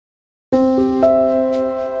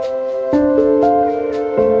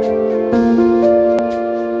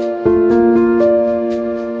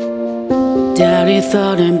Daddy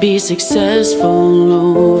thought I'd be successful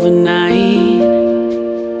overnight.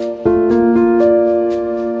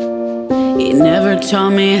 He never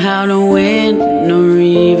taught me how to win or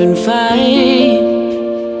even fight.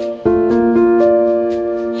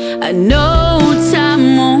 I know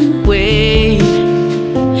time won't wait.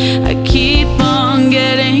 I keep on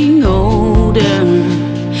getting older.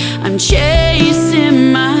 I'm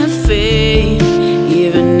chasing my fate,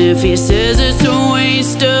 even if he says it's a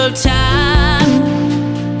waste of time.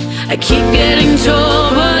 I keep getting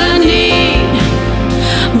told what I need,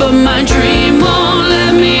 but my dream won't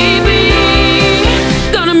let me be.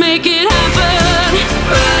 Gonna make it happen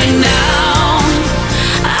right now.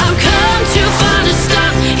 I've come too far to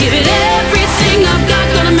stop. Give it everything I've got.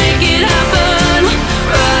 Gonna make it happen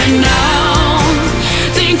right now.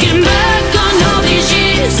 Thinking back on all these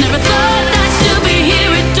years, never thought I'd still be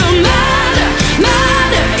here. It don't matter,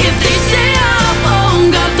 matter if they say I won't.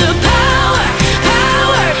 Got the power,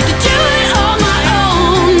 power to do it on my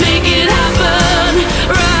own. Make it happen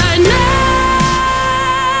right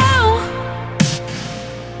now.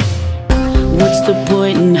 What's the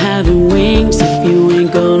point in having wings if you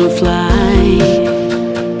ain't gonna fly?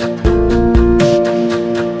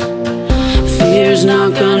 Fear's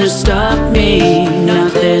not gonna stop me,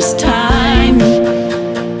 not this time.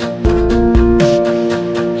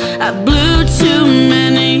 I blew too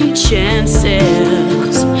many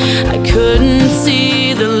chances. I couldn't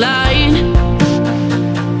see the light.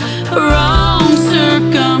 Wrong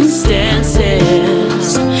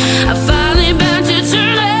circumstances. I finally bound to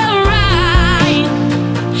turn it right.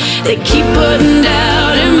 They keep putting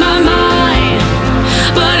doubt in my mind,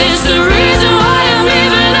 but it's the reason why I'm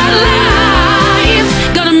living a life.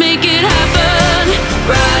 Gonna make it happen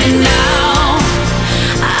right now.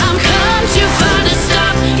 I've come too far to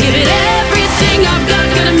stop. Give it everything I've got.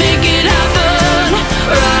 Gonna make it happen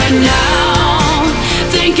right now.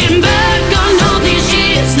 Thinking back on all these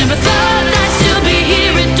years, never thought I'd still be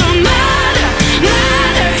here. It don't matter,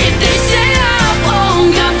 matter if they say I won't.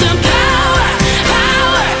 Got the power,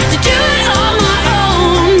 power to do it on my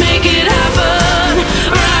own. Make it happen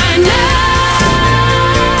right now.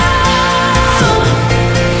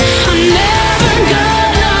 I'm never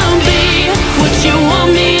gonna be what you want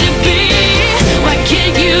me to be. Why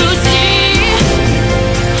can't you see?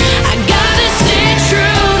 I gotta stay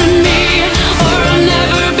true to me, or I'll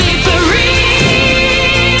never be free.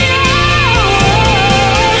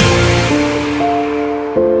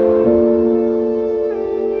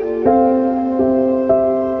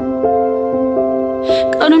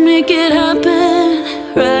 Gonna make it happen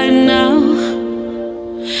right now.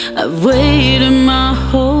 I've waited my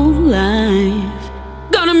whole life.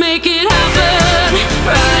 Gonna make it happen.